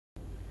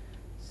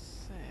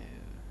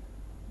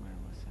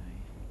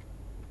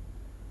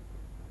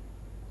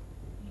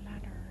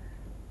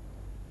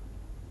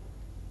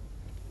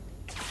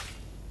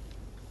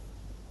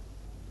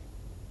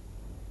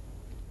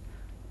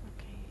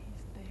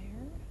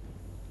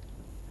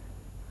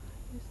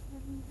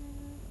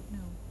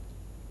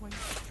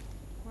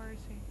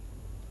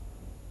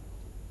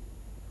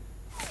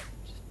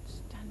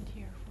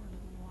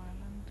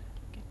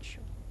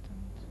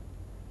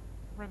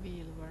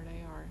reveal where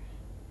they are.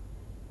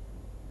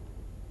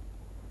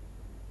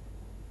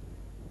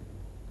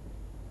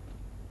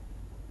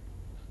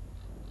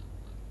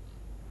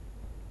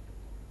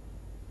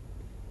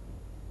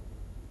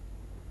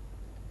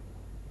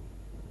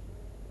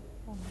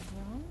 On the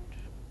ground?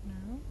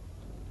 No.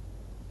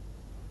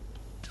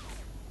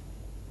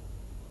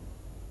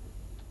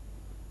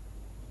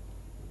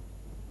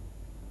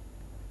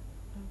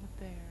 Over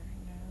there?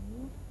 No.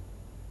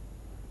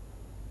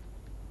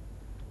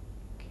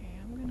 Okay,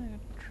 I'm gonna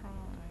try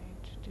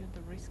to do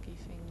the risky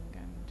thing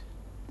and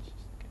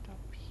just get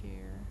up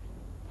here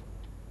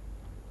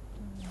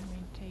and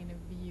maintain a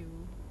view.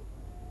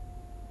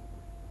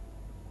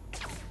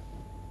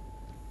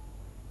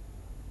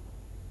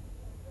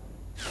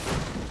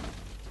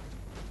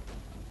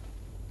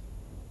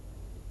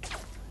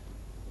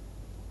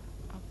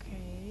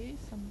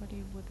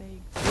 Somebody with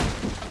a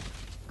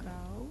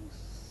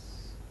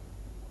grouse.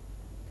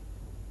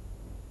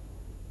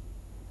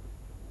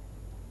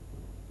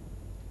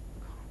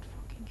 Can't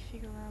fucking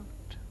figure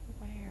out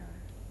where.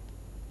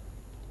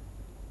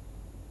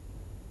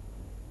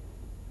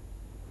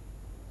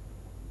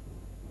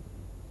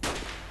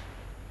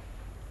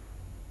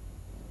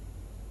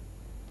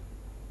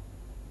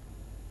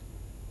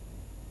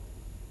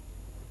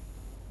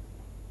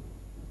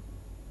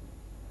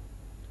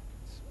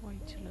 Let's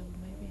wait a little,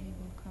 maybe he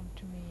will come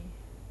to me.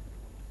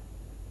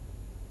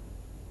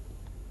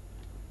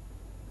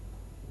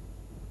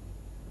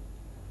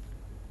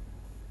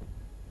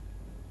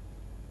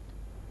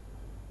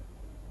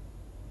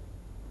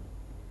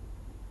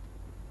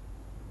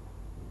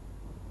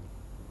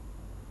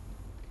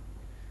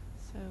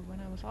 So when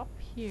I was up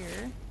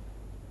here,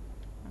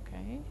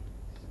 okay,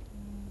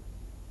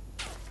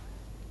 so,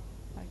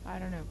 like, I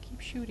don't know, keep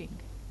shooting.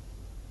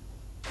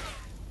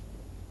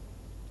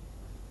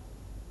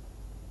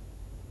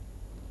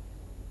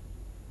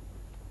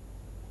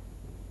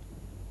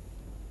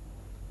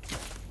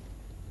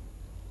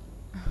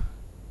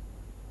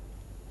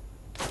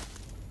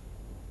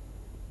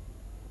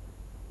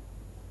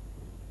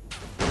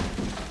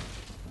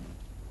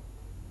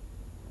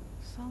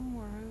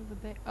 Somewhere over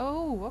there.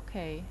 Oh,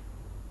 okay.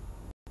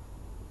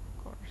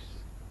 Of course.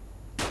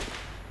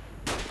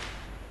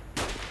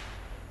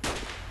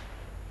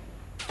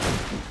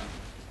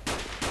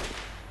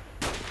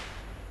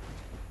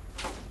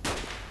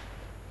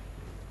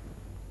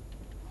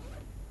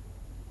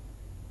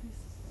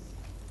 This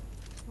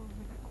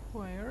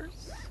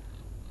requires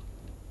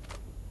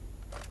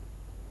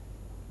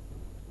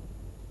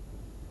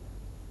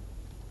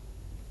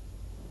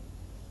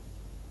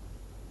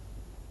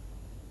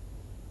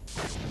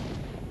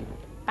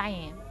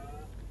bam!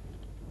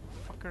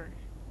 Fucker.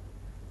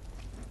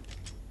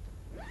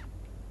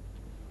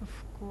 Of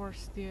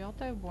course, the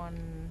other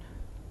one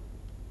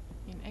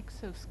in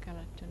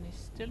exoskeleton is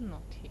still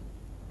not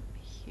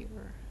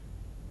here.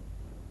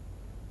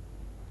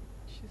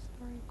 Which is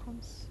very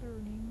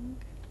concerning.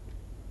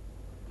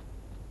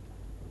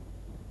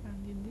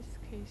 And in this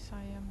case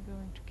I am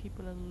going to keep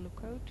a little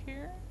lookout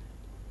here.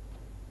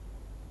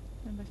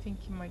 And I think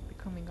he might be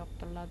coming up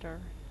the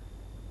ladder.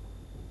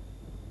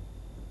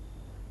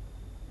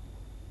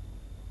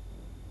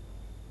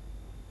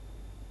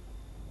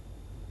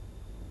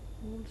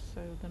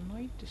 Also, the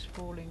night is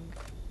falling,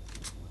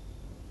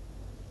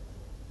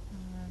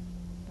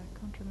 and I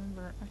can't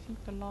remember. I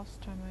think the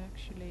last time I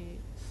actually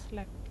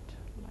slept,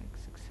 like,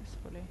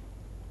 successfully.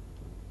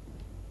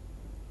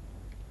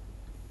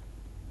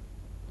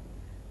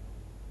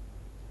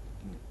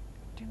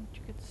 Don't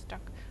you get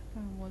stuck? I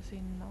was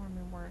in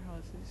army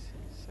warehouses,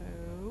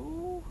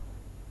 so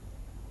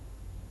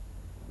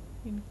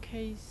in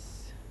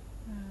case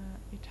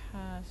it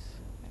has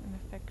an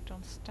effect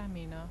on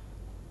stamina,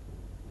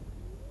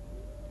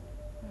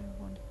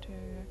 I want to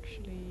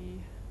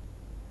actually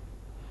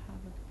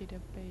have a bit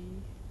of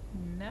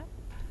a nap.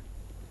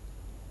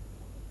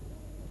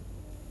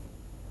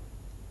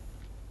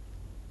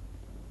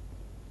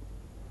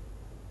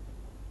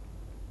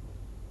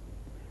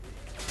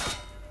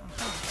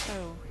 Aha,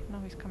 so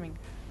now he's coming.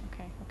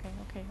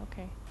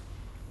 Okay.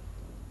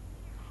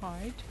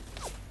 Hide.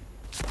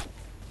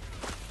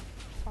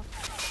 Fuck.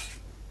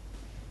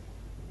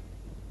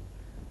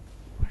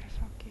 Where the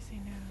fuck is he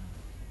now?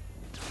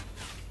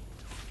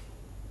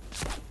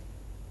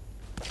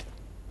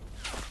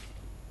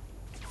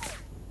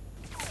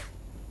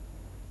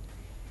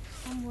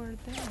 Somewhere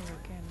there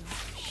again.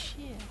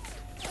 Shit.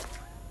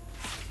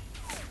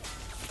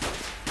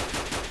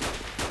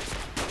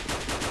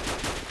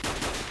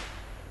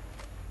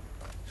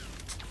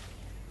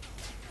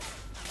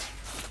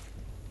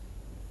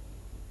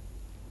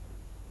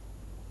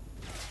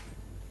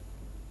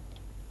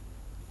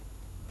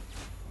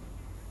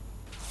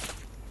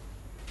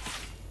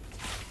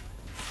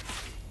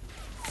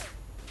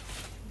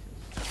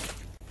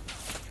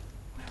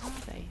 Where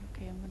are they?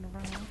 Okay, I'm gonna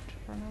run out.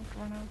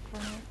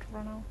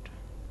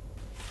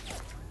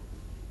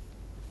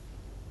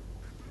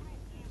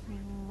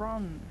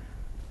 Run.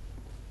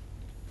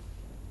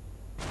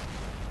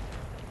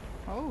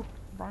 Oh,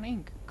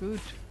 running. Good.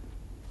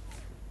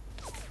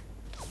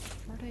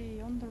 Where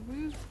they on the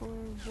roof or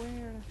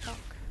where the fuck?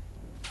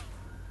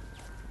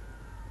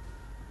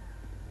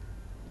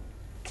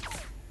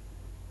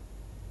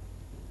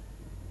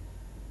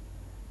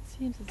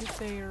 Seems as if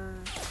they're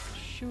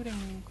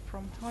shooting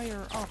from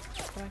higher up,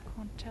 but I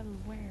can't tell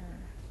where.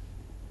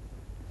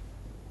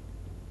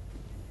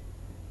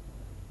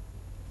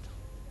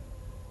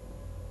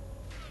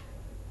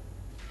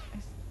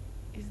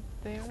 Is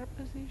there a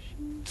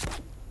position?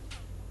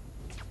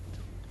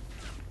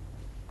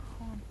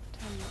 Can't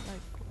tell,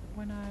 like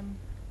when I'm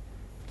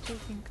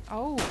taking.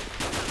 Oh!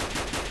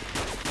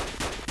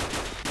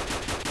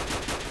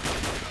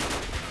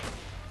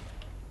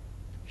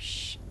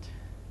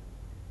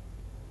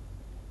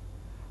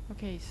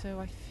 Okay, so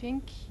I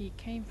think he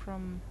came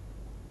from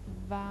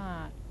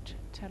that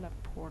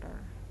teleporter.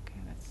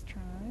 Okay, let's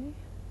try.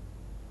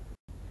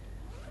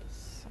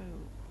 So,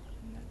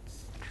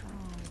 let's try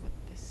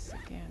with this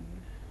again.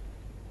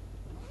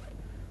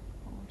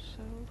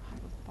 Also,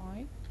 have a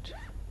bite.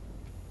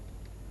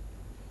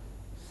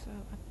 So,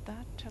 at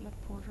that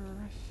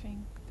teleporter, I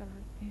think there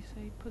is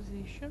a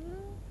position.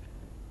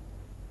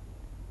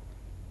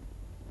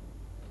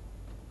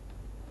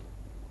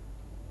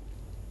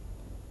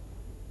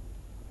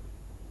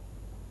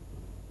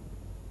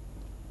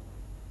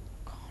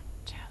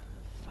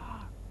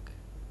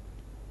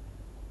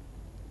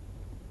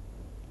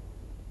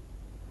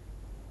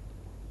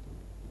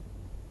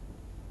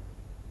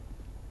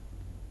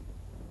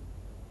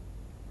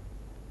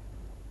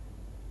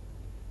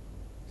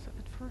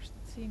 First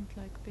it seemed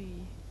like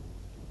the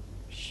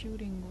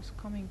shooting was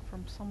coming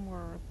from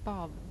somewhere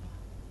above,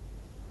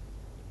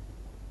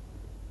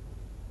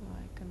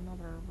 like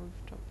another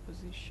rooftop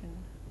position,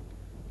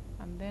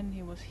 and then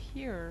he was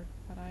here,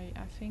 but I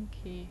think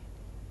he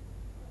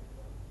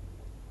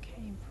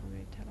came through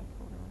a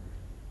teleporter.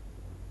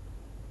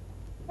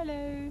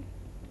 Hello!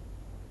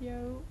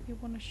 Yo, you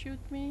wanna shoot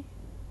me?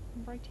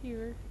 I'm right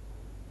here.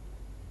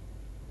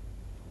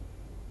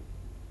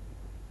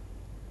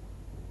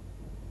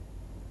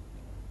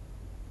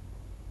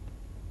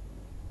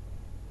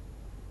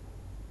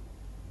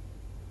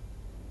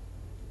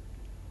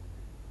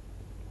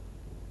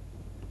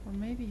 Or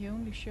maybe he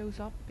only shows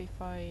up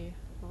if I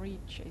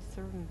reach a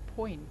certain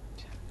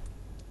point.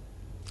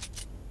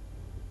 Let's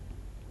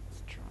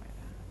try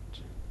that.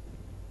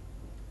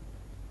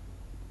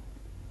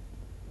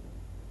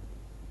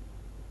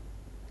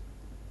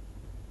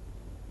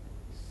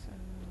 So...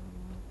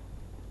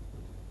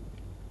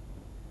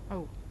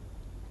 oh.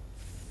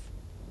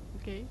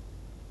 Okay.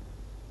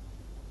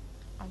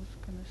 I was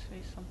gonna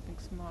say something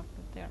smart,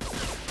 but there.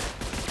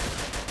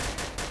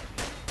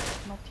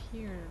 Not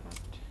here, but...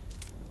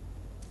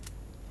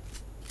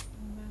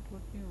 that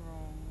would be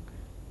wrong.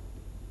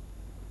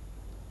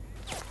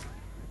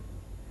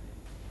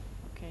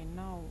 Okay,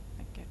 now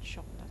I get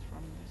shot at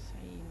from the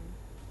same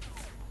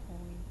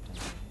point and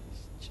I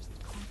just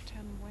can't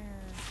tell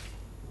where.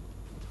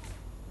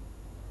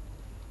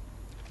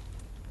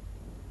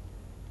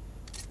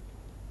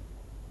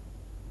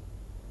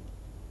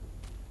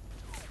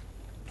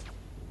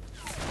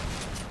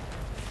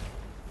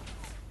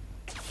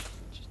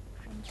 Just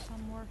from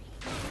somewhere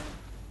here.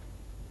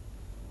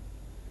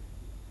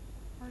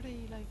 Are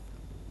they like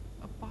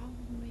above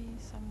me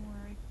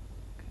somewhere? I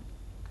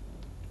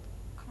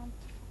can't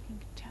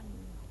fucking tell.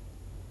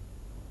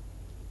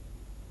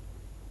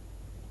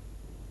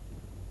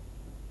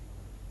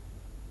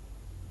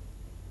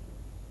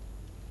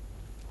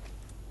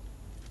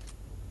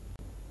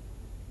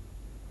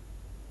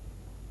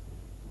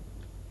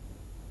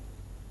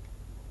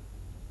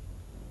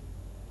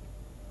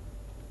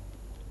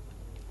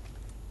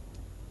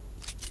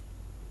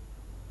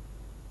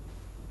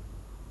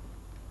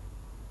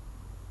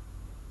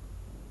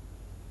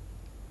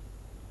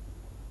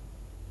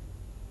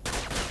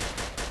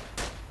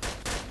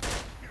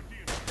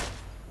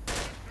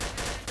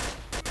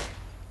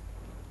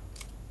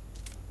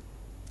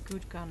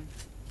 Good gun.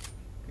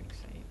 Quick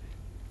save.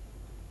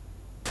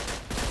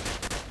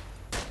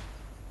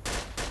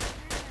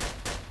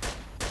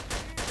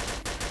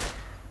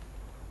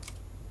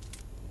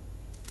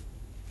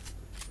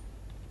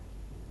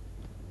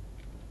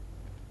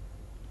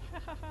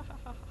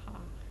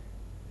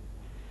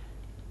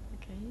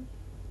 Okay,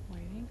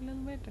 waiting a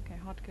little bit. Okay,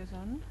 hot goes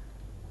on.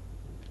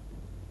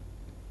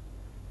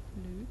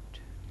 Loot,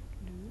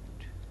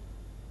 loot.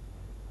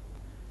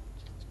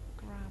 Just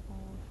grab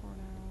all for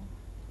now.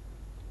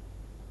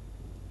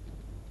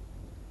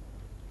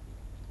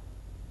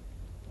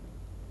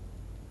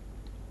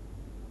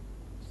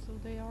 So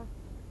they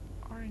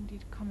are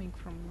indeed coming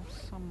from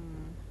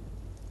some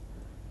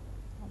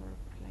other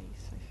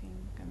place, I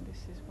think, and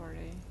this is where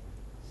they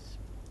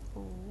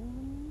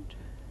spawned.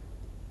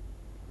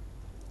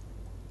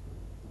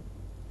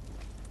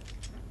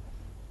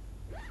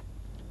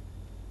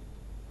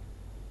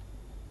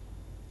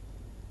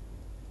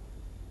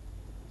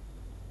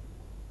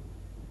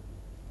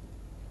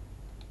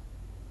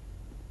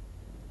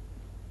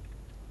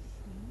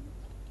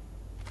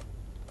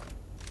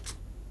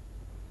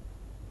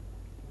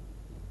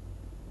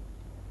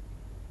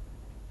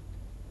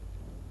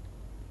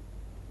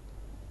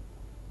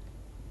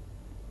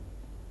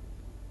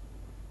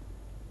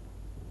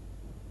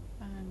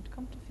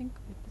 come to think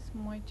of it, this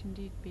might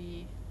indeed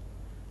be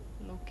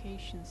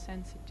location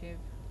sensitive.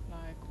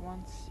 Like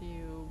once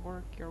you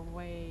work your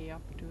way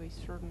up to a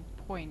certain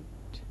point,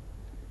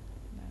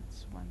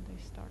 that's when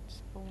they start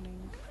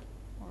spawning,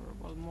 or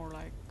well, more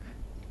like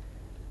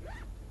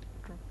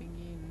dropping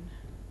in.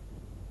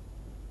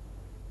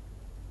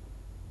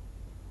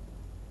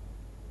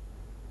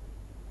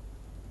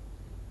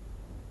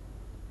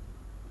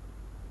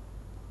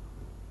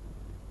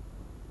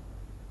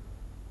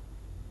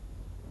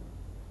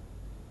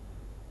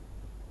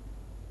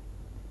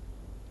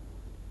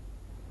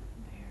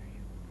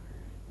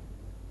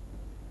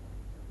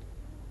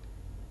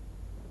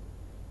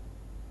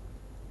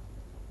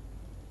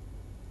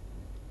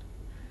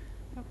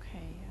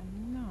 Okay,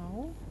 and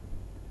now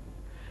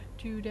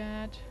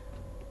Doodad.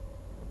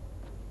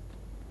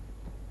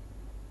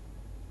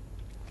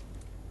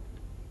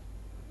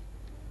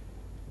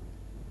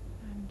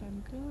 And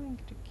I'm going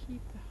to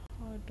keep the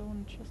HUD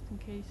on just in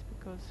case,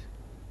 because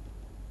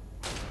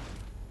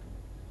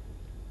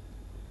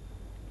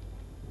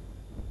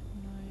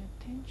my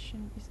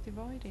attention is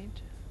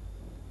divided.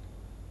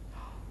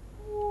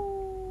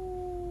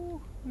 Ooh,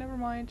 never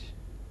mind.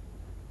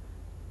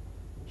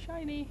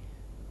 Shiny.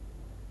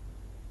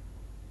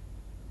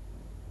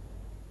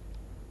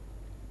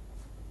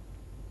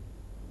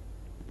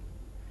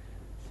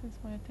 Since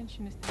my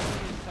attention is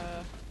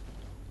divided,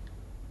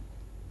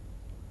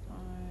 I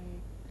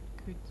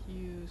could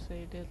use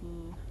a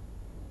little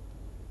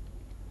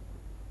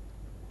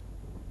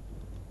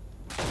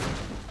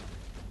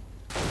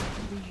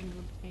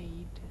visual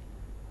aid.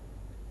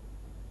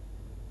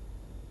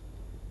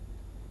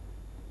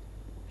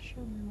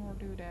 Show me more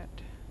Doodad.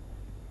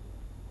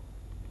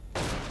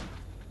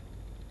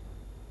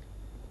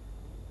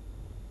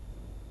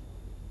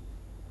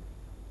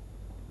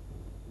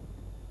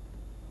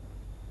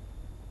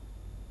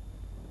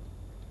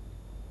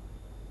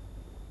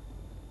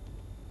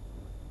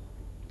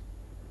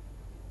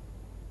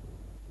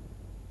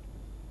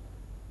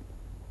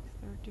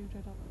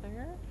 Doodad up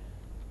there,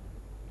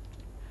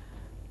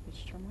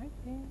 which there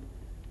might be.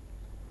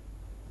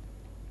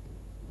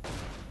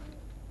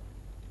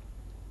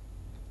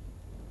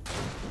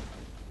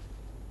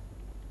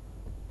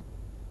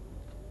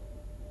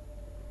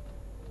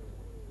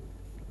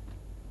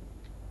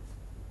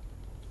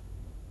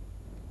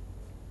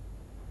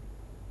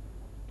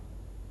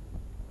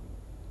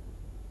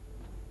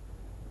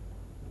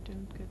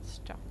 Don't get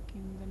stuck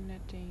in the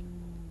netting.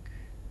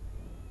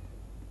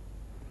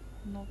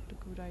 Not a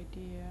good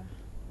idea.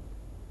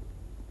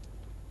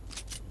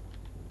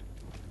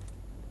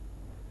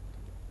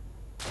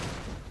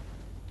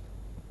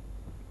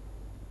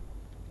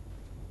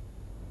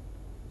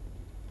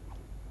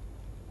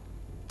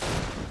 I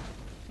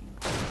think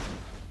the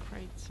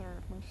crates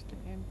are mostly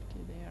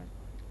empty. They are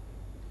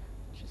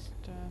just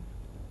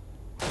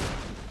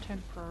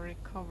temporary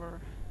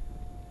cover.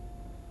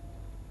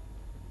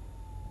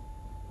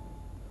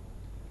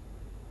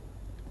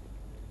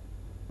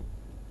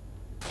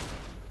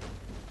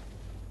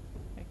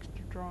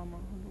 Drama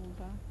and all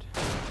that.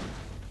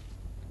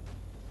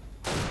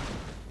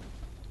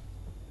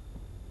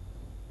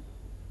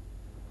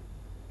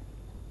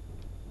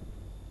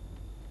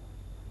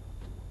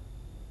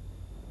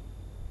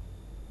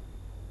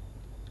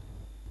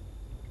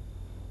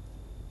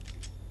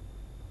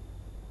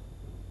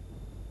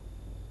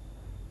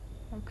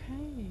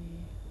 Okay,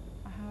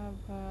 I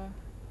have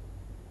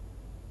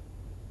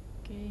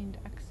gained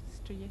access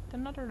to yet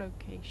another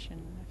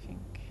location, I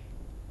think.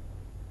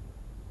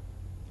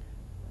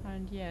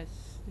 And yes,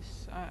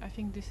 this I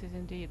think this is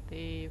indeed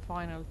the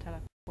final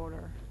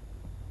teleporter.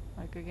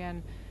 Like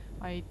again,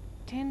 I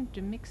tend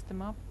to mix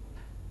them up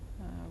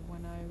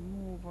when I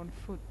move on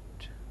foot.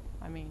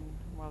 I mean,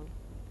 well,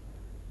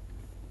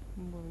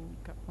 moving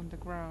on the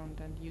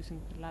ground and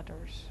using the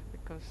ladders,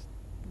 because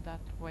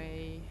that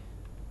way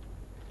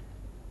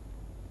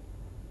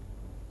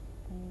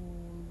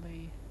all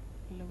the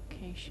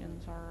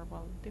locations are,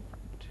 well, different.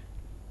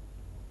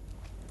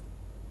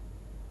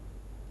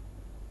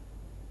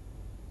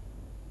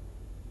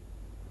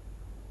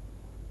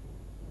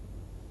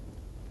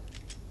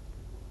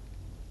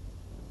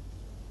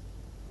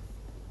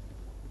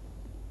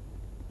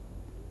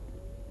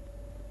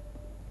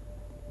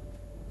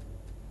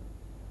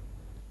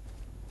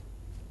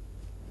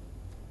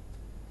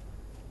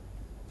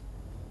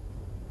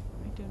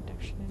 I don't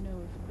actually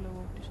know if a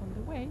blowout is on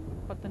the way,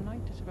 but the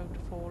night is about to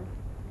fall.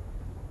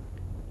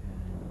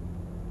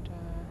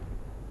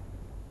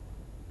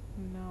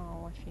 And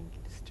now I think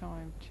it's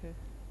time to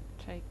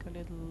take a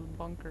little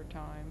bunker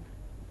time.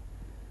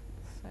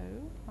 So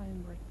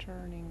I'm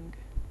returning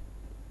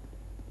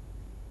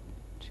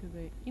to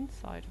the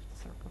inside of the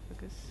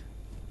sarcophagus.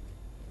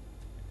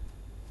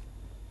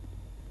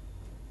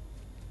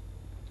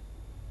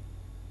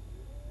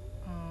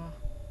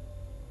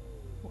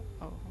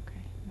 Oh,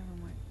 okay, never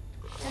mind.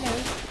 Hello.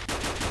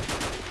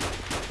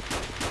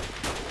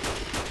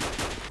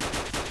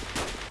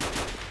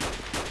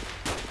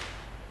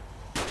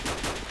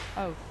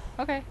 Oh,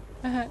 okay.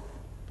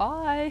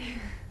 Bye.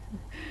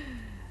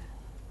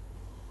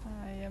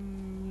 I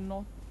am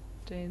not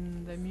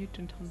in the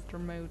mutant hunter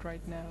mode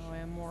right now. I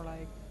am more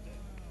like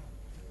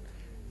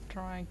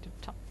trying to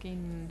tuck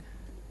in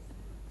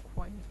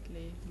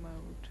quietly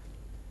mode.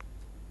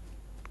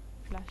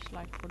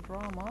 Flashlight for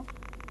drama.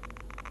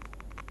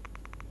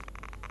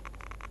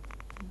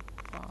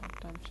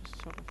 But I'm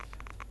just sort of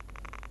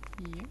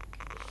yuck.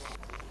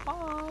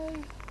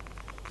 Bye!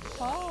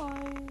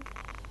 Bye!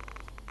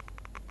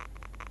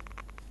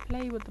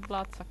 Play with the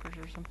bloodsuckers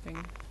or something.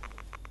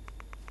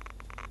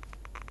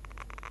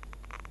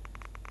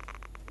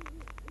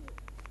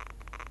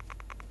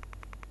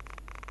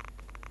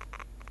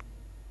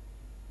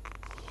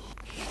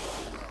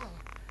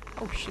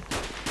 Oh shit.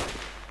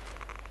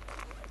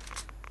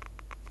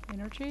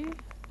 Energy?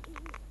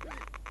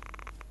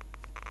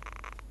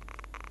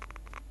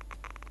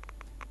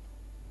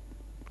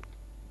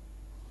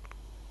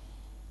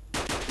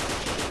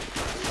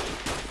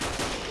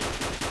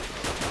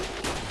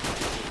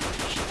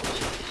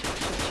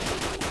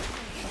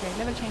 Okay,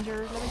 level changer,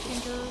 level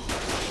changer.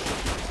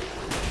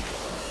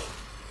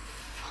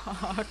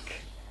 Fuck.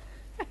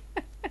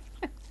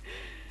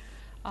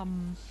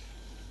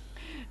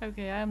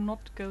 Okay, I am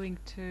not going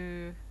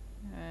to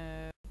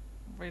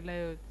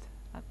reload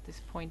at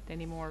this point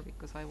anymore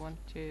because I want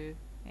to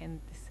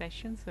end the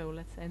session, so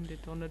let's end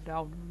it on a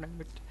downer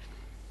note.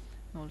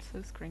 Also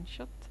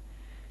screenshot.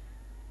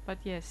 But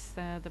yes,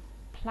 the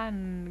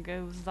plan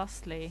goes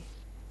thusly.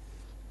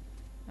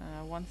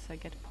 Once I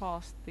get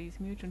past these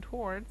mutant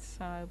hordes,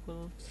 I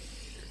will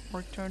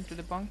return to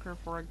the bunker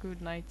for a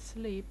good night's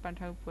sleep and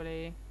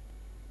hopefully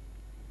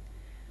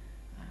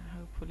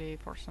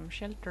for some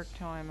shelter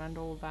time and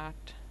all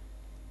that.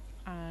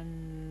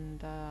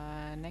 And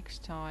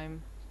next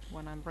time,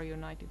 when I'm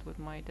reunited with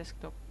my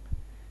desktop,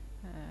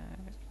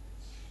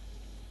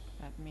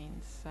 that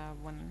means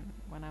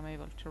when I'm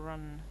able to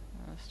run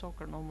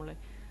S.T.A.L.K.E.R normally,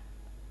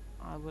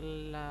 I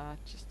will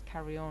just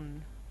carry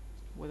on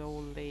with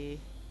all the...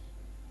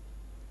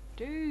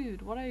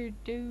 Dude, what are you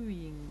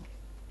doing?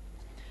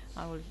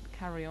 I will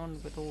carry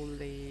on with all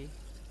the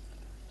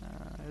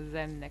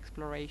Zen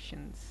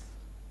explorations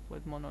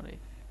with Monolith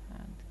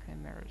and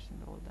chimeras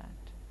and all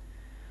that.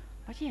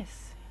 But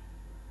yes,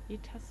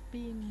 it has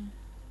been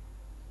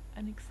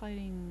an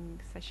exciting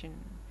session.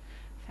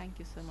 Thank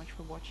you so much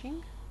for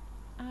watching,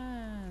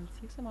 and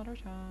see you some other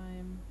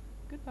time.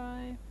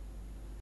 Goodbye.